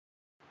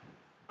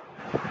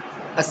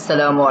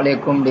Assalamu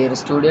alaikum, dear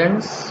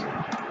students.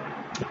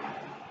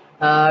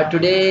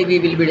 Today we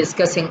will be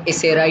discussing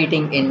essay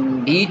writing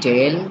in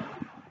detail,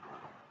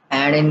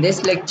 and in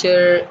this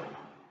lecture,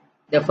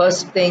 the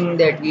first thing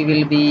that we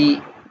will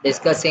be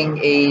discussing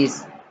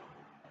is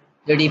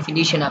the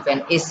definition of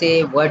an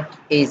essay. What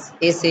is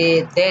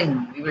essay?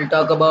 Then we will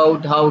talk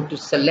about how to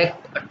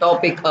select a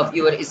topic of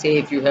your essay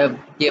if you have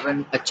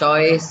given a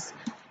choice,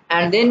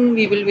 and then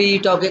we will be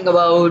talking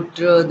about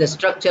the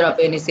structure of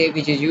an essay,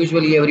 which is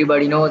usually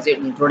everybody knows it: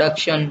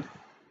 introduction,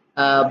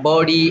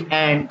 body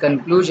and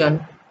conclusion.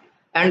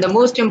 And the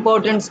most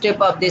important step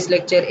of this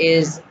lecture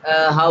is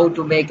how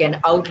to make an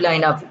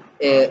outline of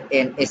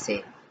an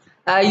essay.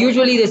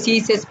 Usually the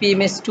CSS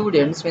PMS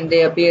students, when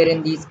they appear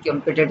in these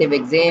competitive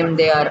exam,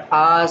 they are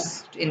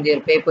asked in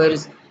their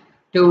papers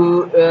to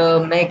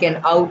make an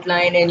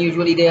outline, and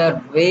usually they are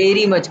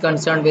very much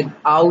concerned with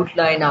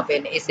outline of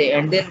an essay,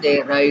 and then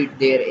they write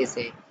their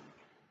essay.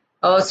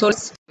 So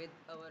let's with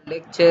our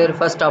lecture.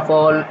 First of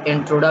all,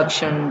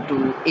 introduction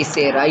to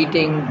essay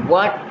writing.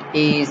 What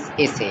is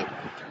essay?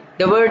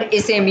 The word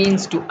essay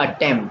means to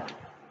attempt.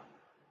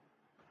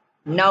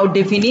 Now,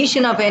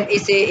 definition of an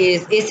essay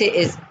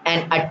is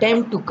an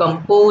attempt to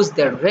compose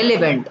the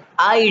relevant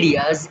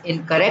ideas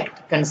in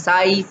correct,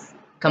 concise,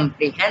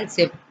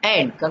 comprehensive,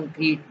 and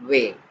concrete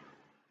way.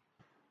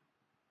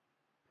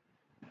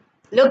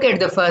 Look at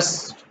the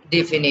first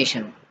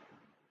definition.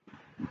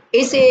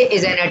 Essay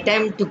is an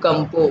attempt to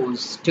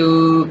compose,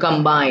 to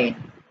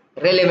combine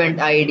relevant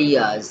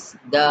ideas,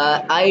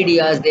 the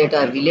ideas that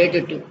are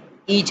related to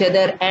each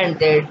other and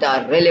that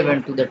are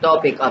relevant to the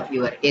topic of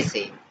your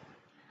essay.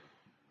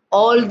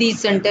 All these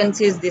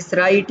sentences, this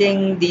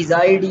writing, these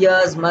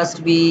ideas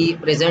must be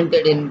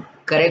presented in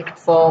correct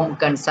form,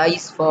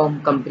 concise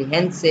form,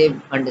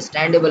 comprehensive,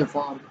 understandable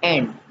form,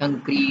 and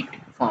concrete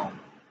form.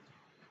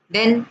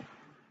 Then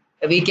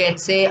we can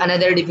say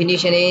another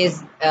definition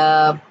is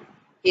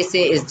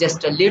essay is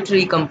just a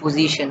literary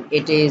composition.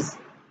 It is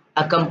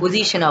a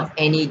composition of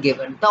any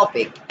given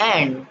topic.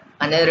 And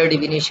another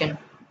definition,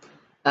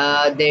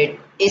 that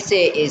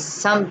essay is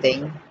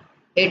something,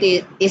 it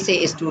is essay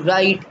is to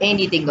write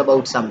anything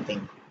about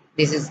something.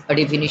 This is a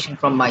definition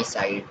from my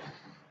side.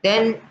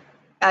 Then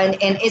an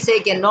essay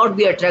cannot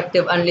be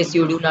attractive unless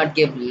you do not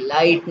give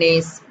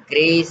lightness,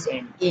 grace,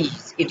 and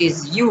ease. It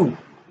is you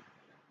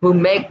who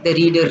make the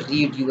reader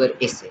read your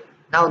essay.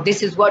 Now,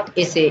 this is what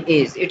essay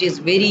is. It is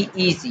very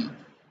easy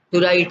to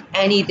write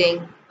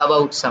anything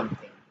about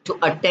something, to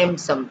attempt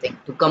something,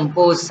 to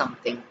compose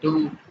something,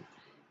 to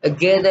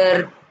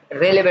gather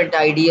relevant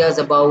ideas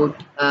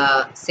about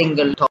a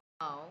single topic.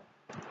 Now,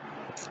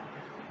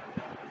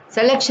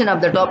 selection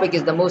of the topic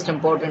is the most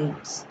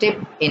important step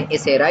in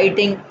essay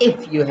writing.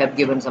 If you have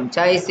given some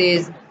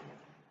choices,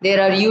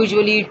 there are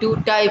usually two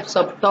types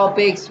of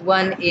topics.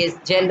 One is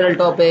general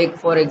topic.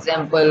 For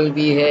example,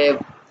 we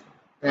have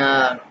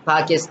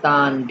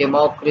Pakistan,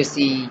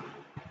 democracy,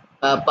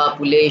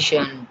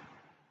 population,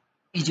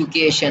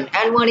 education,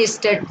 and one is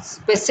state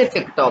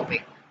specific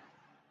topic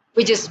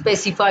which is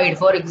specified.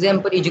 For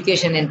example,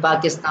 education in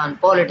Pakistan,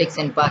 politics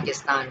in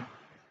Pakistan,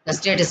 the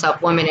status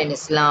of women in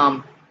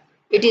Islam.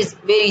 It is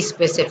very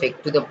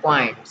specific to the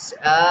points.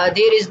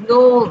 There is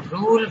no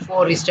rule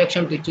for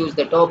restriction to choose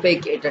the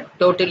topic. It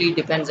totally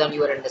depends on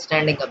your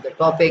understanding of the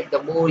topic.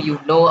 The more you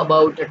know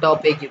about the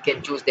topic, you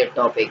can choose that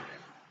topic.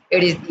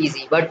 It is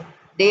easy, but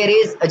there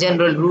is a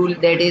general rule,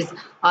 that is,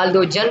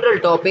 although general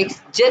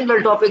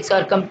topics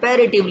are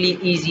comparatively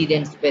easy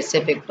than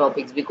specific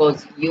topics,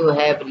 because you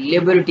have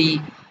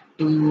liberty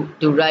to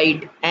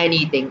write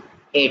anything.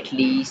 At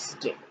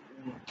least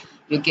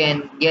you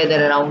can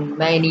gather around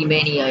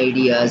many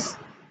ideas.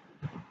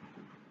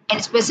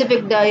 And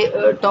specific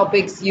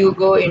topics, you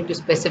go into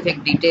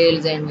specific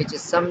details, and which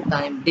is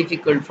sometimes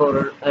difficult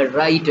for a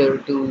writer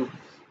to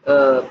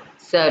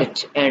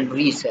search and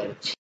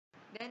research.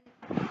 Then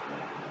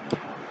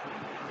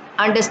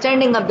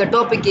understanding of the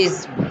topic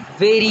is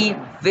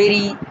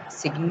very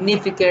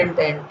significant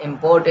and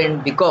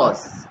important,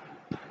 because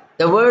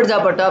the words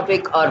of a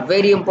topic are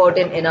very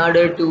important in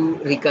order to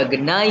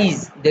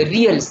recognize the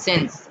real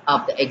sense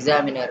of the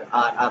examiner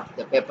or of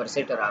the paper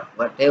setter or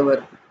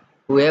whatever,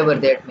 whoever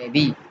that may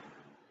be.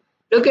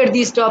 Look at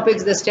these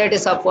topics: the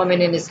status of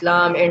women in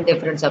Islam,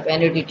 indifference of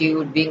an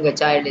attitude, being a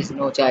child is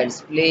no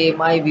child's play,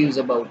 my views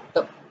about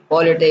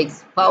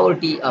politics,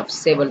 poverty of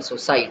civil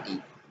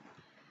society.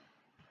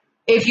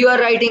 If you are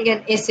writing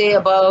an essay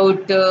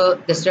about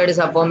the status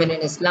of women in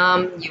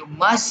Islam, you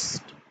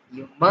must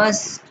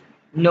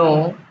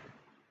know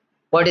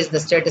what is the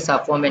status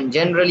of women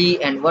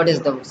generally and what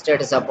is the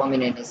status of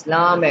women in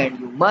Islam, and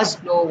you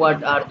must know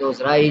what are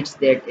those rights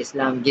that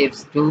Islam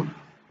gives to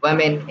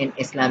women in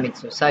Islamic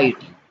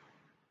society.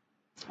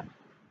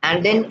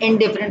 And then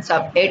indifference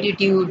of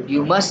attitude,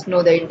 you must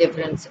know the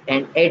indifference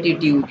and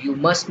attitude. You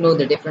must know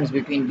the difference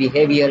between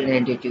behavior and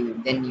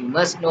attitude. Then you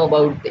must know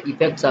about the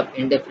effects of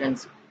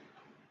indifference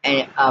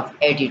and of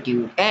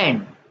attitude.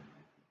 And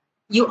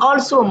you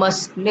also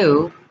must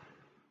know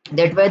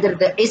that whether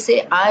the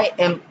essay I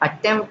am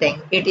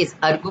attempting, it is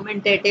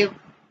argumentative,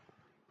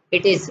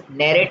 it is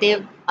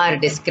narrative or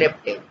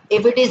descriptive.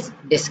 If it is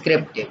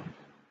descriptive,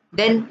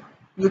 then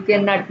you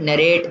cannot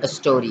narrate a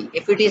story.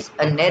 If it is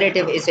a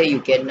narrative essay,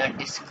 you cannot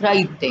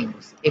describe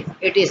things. If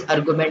it is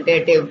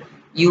argumentative,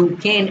 you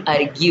can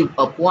argue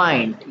a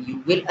point.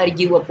 You will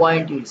argue a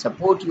point, you will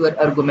support your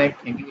argument,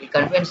 and you will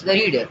convince the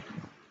reader.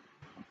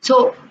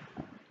 So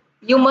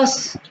you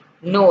must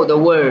know the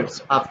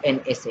words of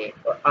an essay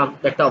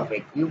of the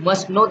topic. You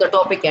must know the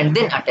topic and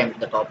then attempt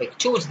the topic.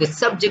 Choose the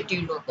subject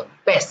you know the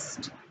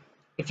best.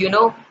 If you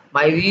know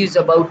my views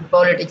about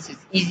politics is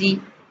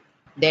easy,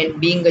 then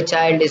being a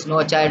child is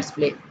no child's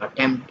play.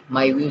 Attempt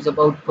my views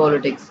about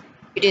politics.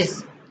 It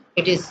is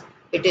it is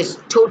it is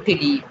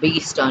totally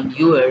based on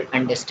your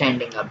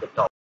understanding of the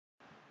topic.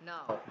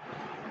 Now,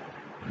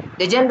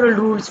 the general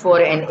rules for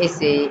an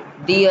essay,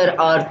 there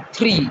are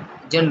three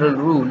general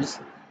rules: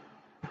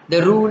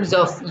 the rules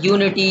of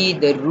unity,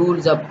 the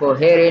rules of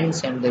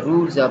coherence, and the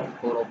rules of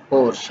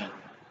proportion.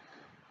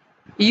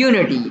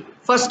 Unity.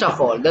 First of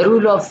all, the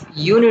rule of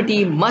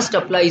unity must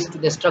apply to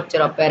the structure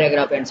of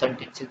paragraph and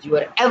sentences.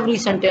 Your every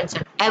sentence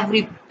and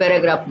every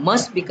paragraph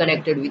must be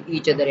connected with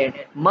each other and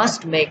it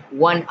must make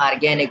one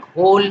organic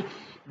whole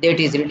that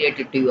is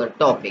related to your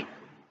topic.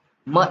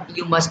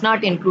 You must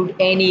not include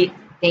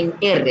anything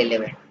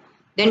irrelevant.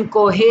 Then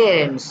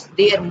coherence.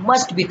 There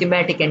must be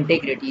thematic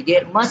integrity.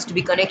 There must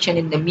be connection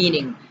in the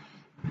meaning.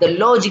 The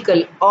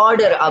logical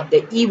order of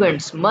the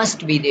events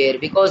must be there,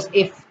 because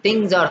if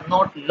things are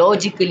not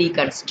logically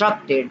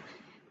constructed,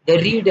 the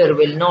reader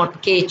will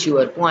not catch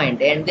your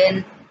point, and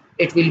then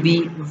it will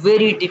be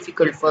very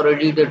difficult for a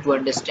reader to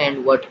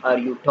understand what are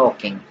you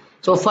talking.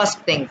 So first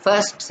thing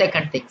first,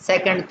 second thing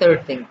second,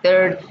 third thing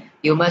third,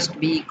 you must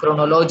be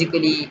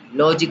chronologically,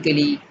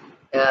 logically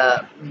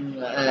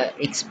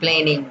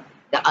explaining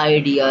the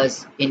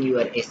ideas in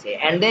your essay.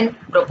 And then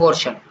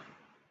proportion.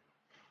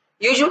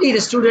 Usually the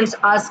students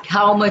ask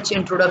how much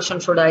introduction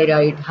should I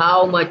write,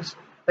 how much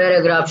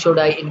paragraph should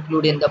I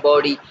include in the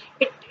body.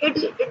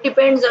 It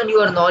depends on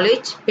your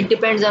knowledge, it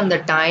depends on the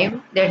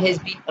time that has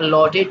been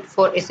allotted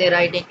for essay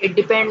writing, it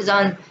depends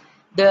on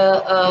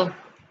the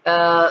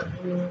uh,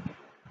 mm,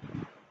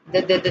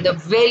 the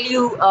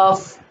value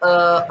of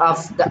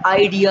the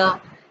idea,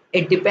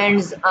 it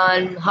depends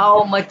on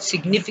how much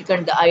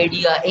significant the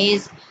idea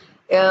is.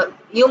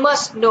 You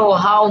must know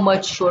how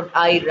much should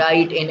I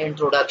write in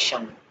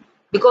introduction,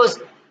 because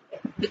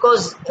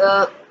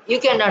you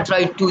cannot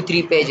write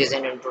 2-3 pages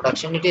in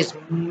introduction. It is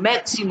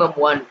maximum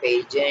 1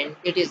 page and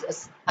it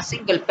is a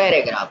single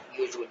paragraph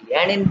usually.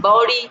 And in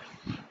body,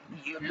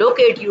 you look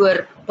at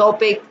your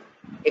topic.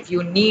 If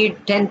you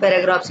need 10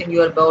 paragraphs in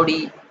your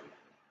body,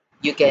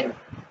 you can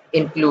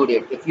include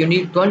it. If you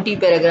need 20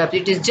 paragraphs,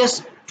 it is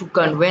just to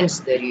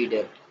convince the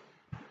reader.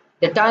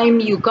 The time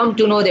you come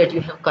to know that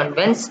you have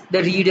convinced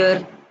the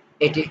reader,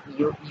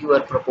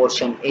 your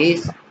proportion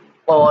is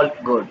all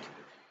good.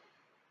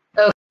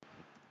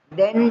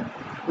 Then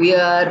we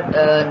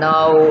are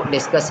now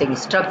discussing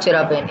structure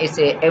of an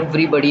essay.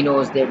 Everybody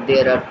knows that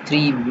there are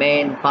three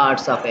main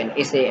parts of an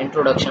essay: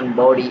 introduction,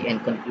 body,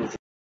 and conclusion.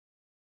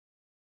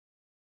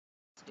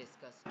 Let's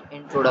discuss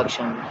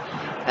introduction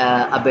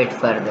a bit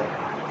further.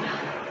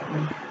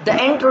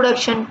 The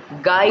introduction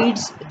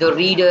guides the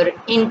reader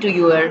into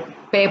your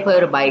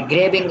paper by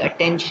grabbing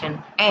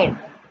attention and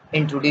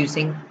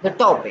introducing the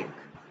topic.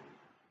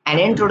 An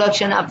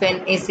introduction of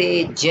an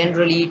essay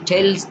generally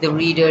tells the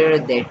reader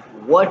that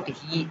what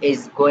he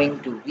is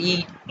going to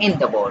read in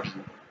the body.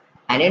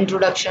 An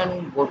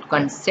introduction would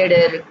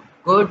consider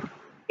good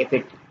if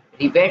it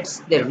rivets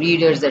the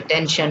reader's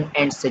attention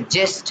and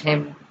suggests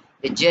him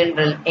the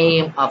general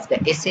aim of the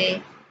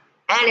essay.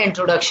 An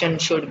introduction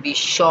should be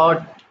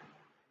short,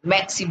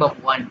 maximum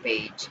 1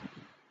 page.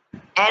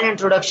 An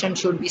introduction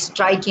should be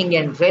striking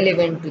and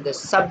relevant to the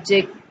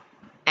subject,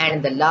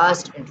 and the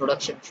last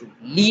introduction should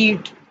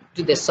lead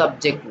to the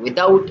subject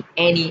without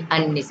any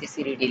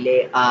unnecessary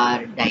delay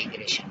or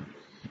digression.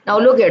 Now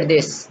look at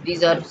this.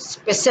 These are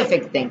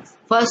specific things.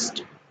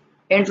 First,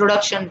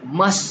 introduction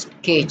must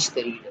catch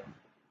the reader,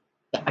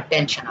 the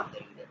attention of the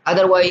reader.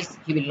 Otherwise,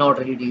 he will not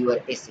read your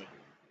essay.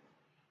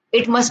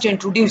 It must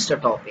introduce the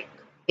topic.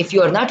 If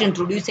you are not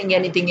introducing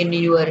anything in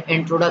your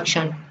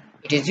introduction,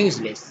 it is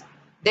useless.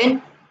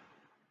 Then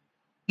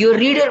your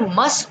reader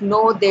must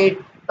know that,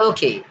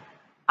 okay,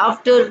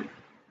 after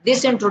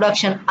this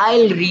introduction,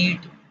 I'll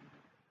read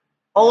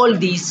all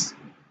these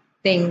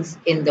things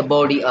in the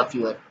body of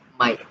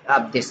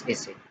this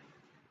essay.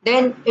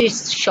 Then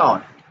it's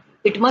short.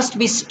 It must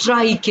be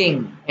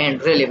striking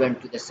and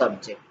relevant to the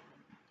subject.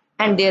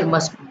 And there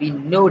must be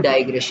no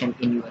digression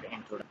in your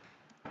introduction.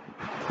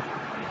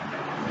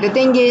 The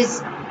thing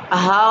is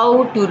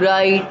how to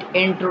write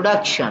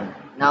introduction.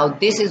 Now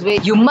this is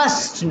where you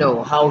must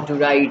know how to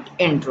write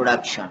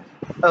introduction.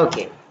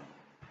 Okay.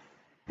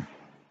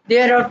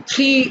 There are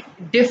three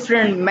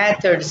different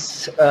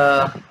methods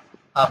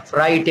of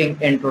writing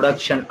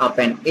introduction of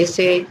an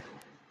essay: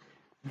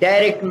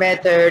 direct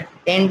method,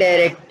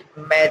 indirect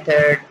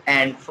method,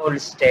 and full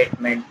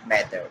statement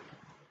method.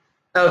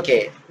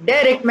 Okay,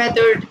 direct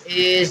method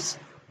is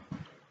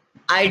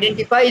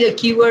Identify the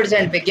keywords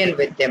and begin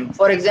with them.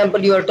 For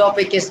example, your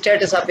topic is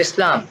status of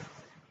Islam.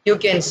 You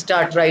can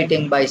start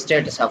writing by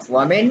status of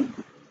women.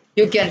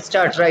 You can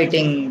start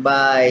writing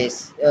by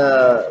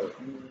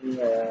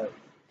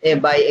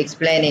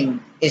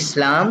explaining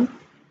Islam,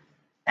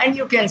 and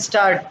you can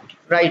start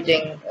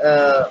writing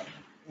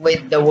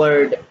with the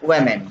word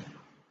women.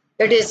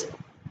 It is,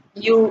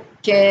 you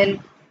can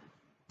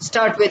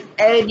start with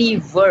any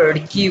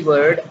word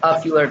keyword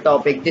of your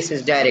topic. This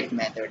is direct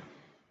method.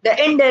 The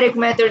indirect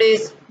method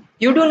is,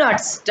 you do not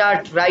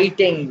start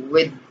writing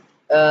with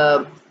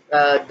uh,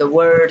 the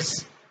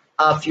words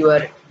of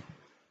your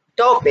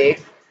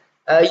topic.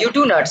 You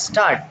do not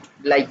start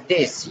like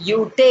this.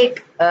 You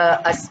take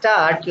a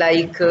start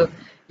like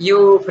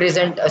you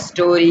present a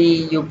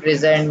story, you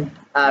present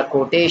a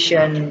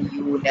quotation,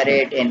 you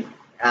narrate an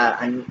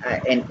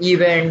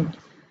event,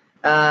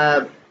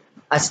 uh,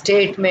 a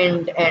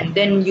statement, and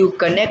then you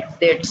connect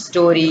that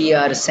story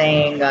or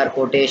saying or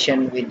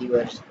quotation with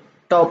your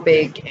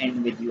topic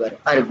and with your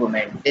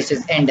argument. This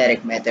is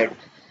indirect method.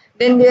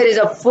 Then there is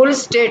a full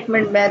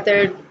statement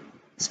method.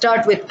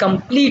 Start with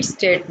complete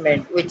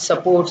statement which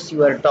supports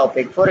your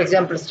topic. For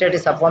example,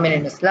 status of women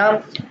in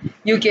Islam.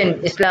 You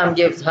can, Islam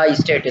gives high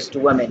status to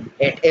women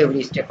at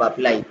every step of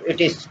life.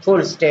 It is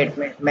full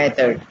statement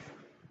method.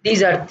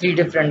 These are three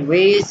different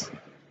ways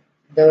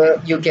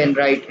the you can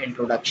write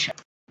introduction.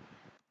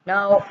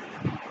 Now,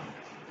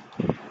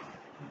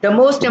 the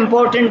most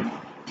important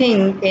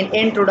thing in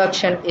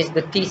introduction is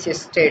the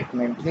thesis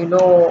statement.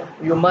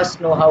 You must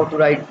know how to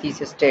write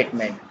thesis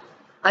statement.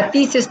 A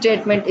thesis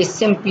statement is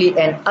simply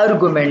an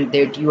argument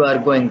that you are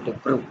going to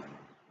prove.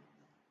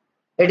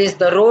 It is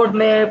the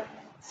roadmap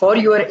for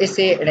your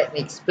essay and it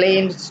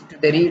explains to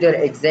the reader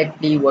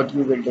exactly what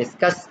you will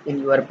discuss in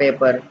your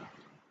paper.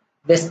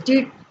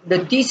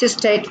 The thesis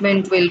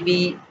statement will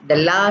be the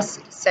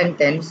last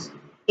sentence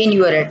in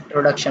your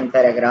introduction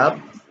paragraph.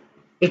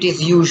 It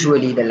is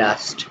usually the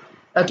last.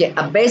 Okay,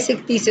 a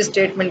basic thesis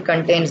statement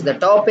contains the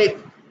topic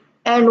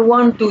and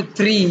 1 to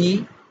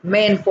 3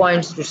 main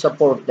points to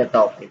support the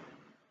topic.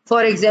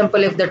 For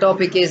example, if the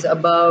topic is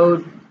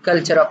about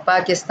culture of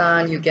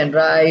Pakistan, you can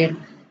write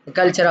the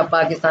culture of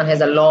Pakistan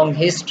has a long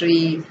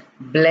history,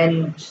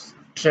 blends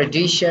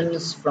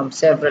traditions from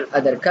several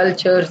other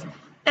cultures,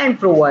 and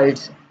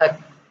provides a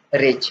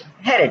rich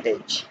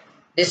heritage.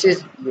 This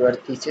is your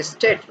thesis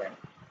statement.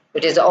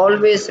 It is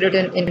always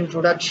written in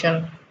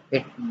introduction.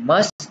 It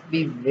must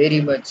be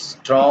very much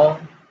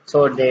strong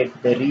so that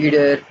the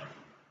reader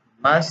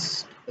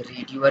must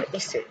read your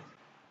essay.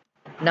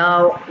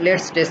 Now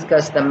let's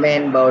discuss the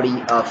main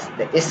body of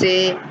the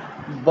essay.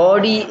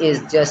 Body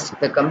is just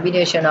the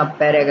combination of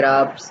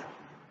paragraphs.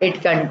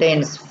 It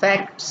contains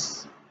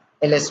facts,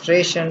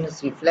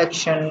 illustrations,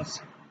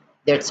 reflections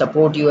that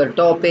support your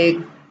topic.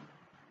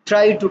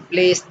 Try to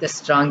place the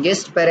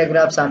strongest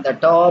paragraphs on the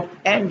top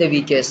and the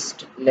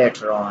weakest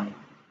later on.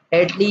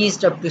 At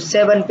least up to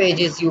 7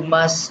 pages you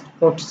must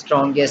put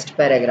strongest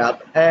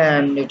paragraph,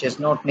 and it is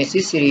not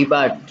necessary,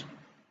 but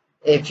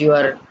if you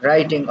are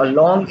writing a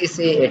long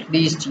essay, at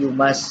least you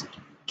must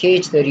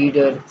catch the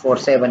reader for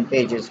 7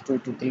 pages, 2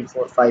 to 3,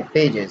 4, 5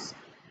 pages.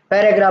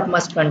 Paragraph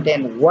must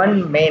contain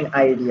one main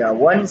idea,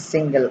 one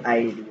single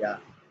idea.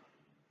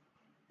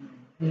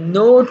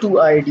 No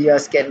two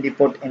ideas can be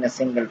put in a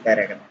single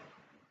paragraph.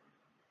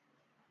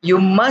 You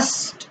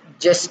must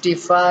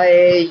justify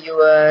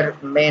your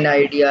main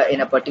idea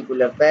in a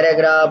particular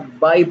paragraph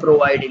by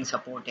providing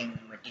supporting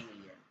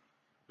material.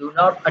 Do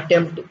not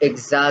attempt to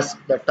exhaust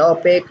the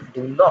topic.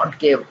 Do not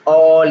give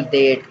all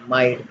that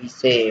might be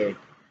said,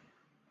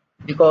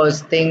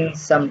 because things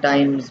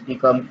sometimes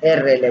become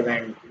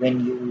irrelevant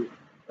when you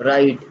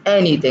write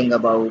anything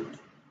about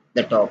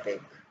the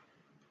topic.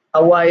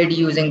 Avoid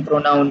using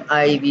pronoun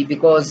I, we,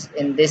 because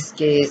in this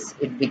case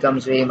it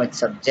becomes very much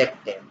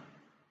subjective.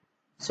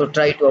 So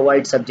try to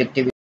avoid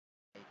subjectivity.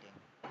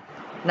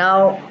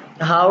 Now,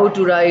 how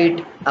to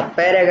write a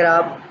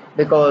paragraph,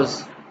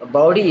 because a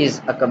body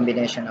is a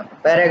combination of a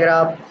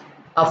paragraph.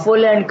 A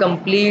full and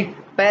complete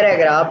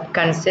paragraph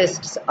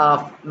consists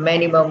of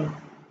minimum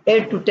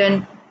 8 to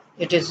 10.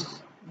 It is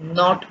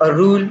not a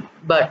rule,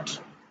 but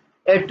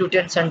 8 to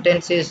 10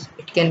 sentences.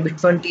 It can be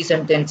 20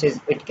 sentences.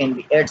 It can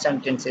be 8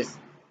 sentences.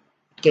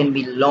 It can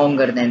be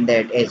longer than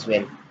that as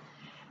well.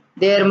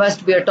 There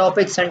must be a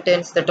topic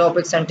sentence. The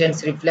topic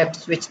sentence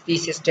reflects which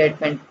thesis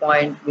statement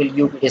point will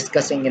you be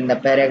discussing in the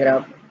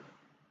paragraph.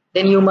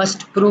 Then you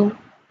must prove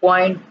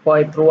point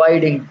by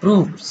providing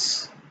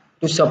proofs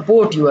to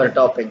support your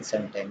topic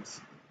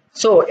sentence.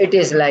 So it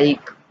is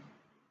like,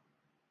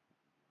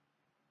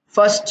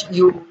 first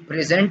you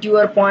present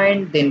your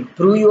point, then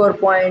prove your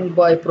point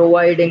by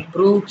providing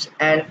proofs,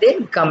 and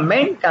then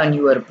comment on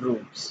your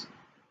proofs.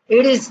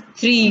 It is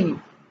three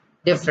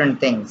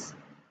different things.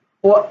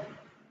 For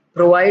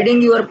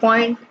providing your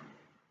point,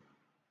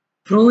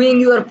 proving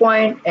your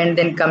point, and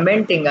then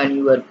commenting on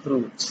your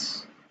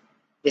proofs.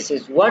 This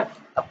is what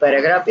a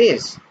paragraph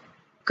is.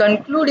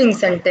 Concluding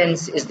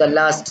sentence is the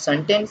last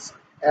sentence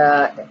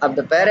of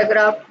the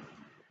paragraph.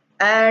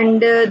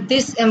 And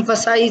this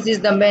emphasizes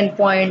the main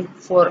point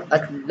for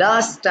a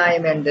last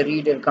time, and the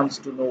reader comes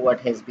to know what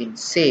has been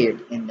said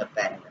in the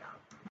paragraph.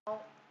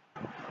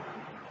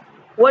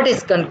 What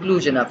is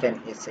conclusion of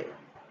an essay?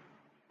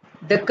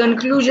 The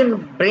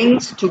conclusion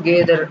brings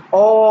together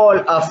all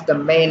of the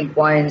main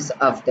points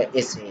of the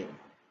essay.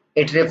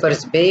 It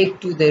refers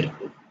back to the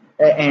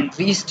and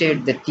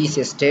restate the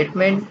thesis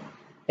statement.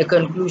 The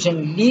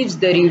conclusion leaves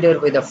the reader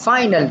with a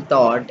final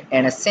thought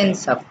and a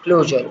sense of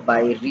closure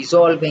by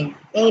resolving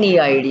any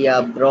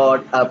idea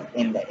brought up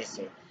in the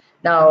essay.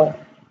 Now,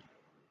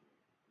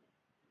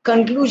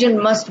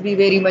 conclusion must be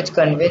very much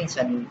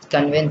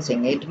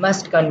convincing. It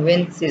must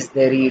convinces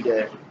the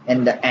reader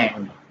in the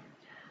end.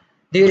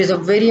 There is a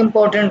very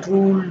important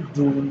rule: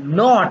 do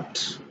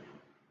not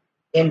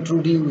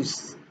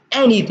introduce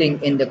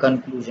anything in the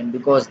conclusion,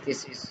 because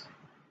this is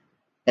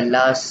the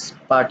last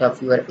part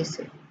of your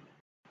essay.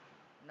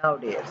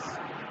 Nowadays,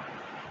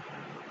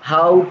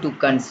 how to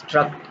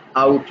construct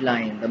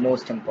outline, the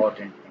most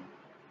important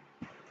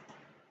thing.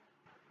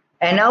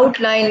 An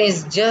outline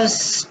is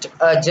just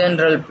a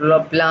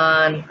general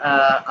plan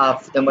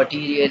of the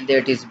material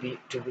that is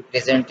to be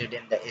presented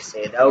in the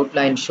essay. The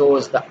outline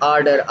shows the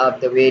order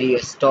of the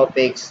various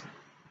topics,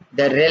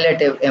 the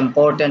relative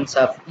importance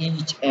of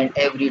each and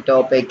every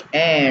topic,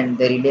 and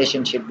the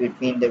relationship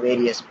between the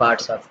various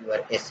parts of your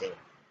essay.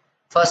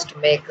 First,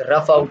 make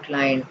rough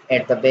outline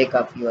at the back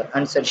of your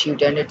answer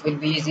sheet, and it will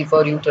be easy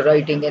for you to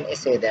writing an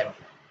essay then.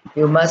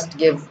 You must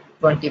give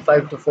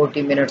 25 to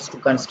 40 minutes to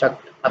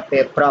construct a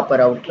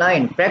proper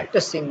outline.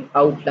 Practicing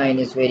outline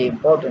is very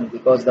important,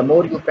 because the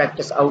more you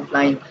practice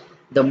outline,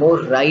 the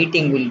more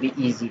writing will be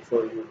easy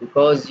for you,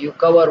 because you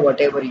cover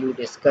whatever you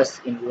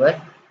discuss in your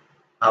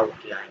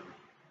outline.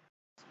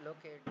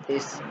 Look at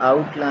this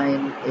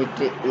outline.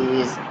 It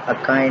is a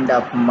kind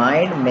of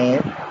mind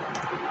map.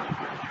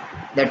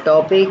 The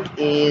topic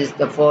is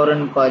the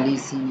foreign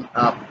policy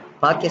of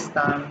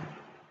Pakistan.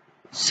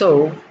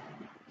 So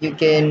you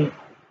can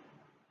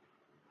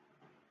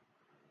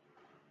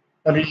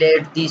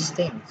relate these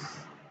things.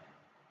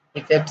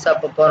 Effects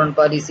of a foreign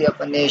policy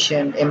of a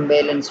nation,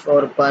 imbalance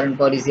for foreign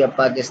policy of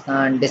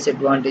Pakistan,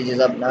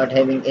 disadvantages of not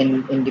having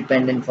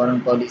independent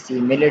foreign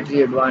policy,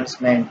 military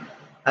advancement,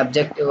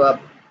 objective of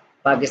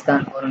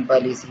Pakistan foreign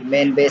policy,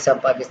 main base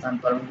of Pakistan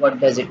foreign, what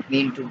does it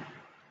mean to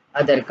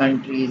other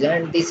countries,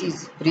 and this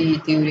is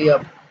pre-theory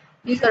of,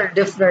 these are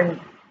different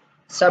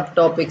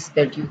subtopics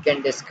that you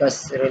can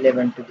discuss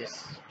relevant to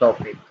this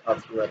topic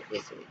of your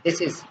essay.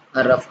 This is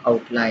a rough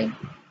outline,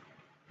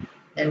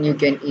 and you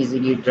can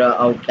easily draw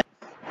outline.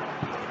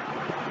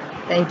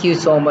 Thank you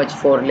so much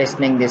for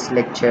listening this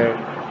lecture.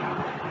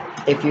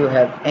 If you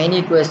have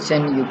any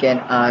question, you can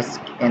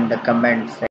ask in the comment section.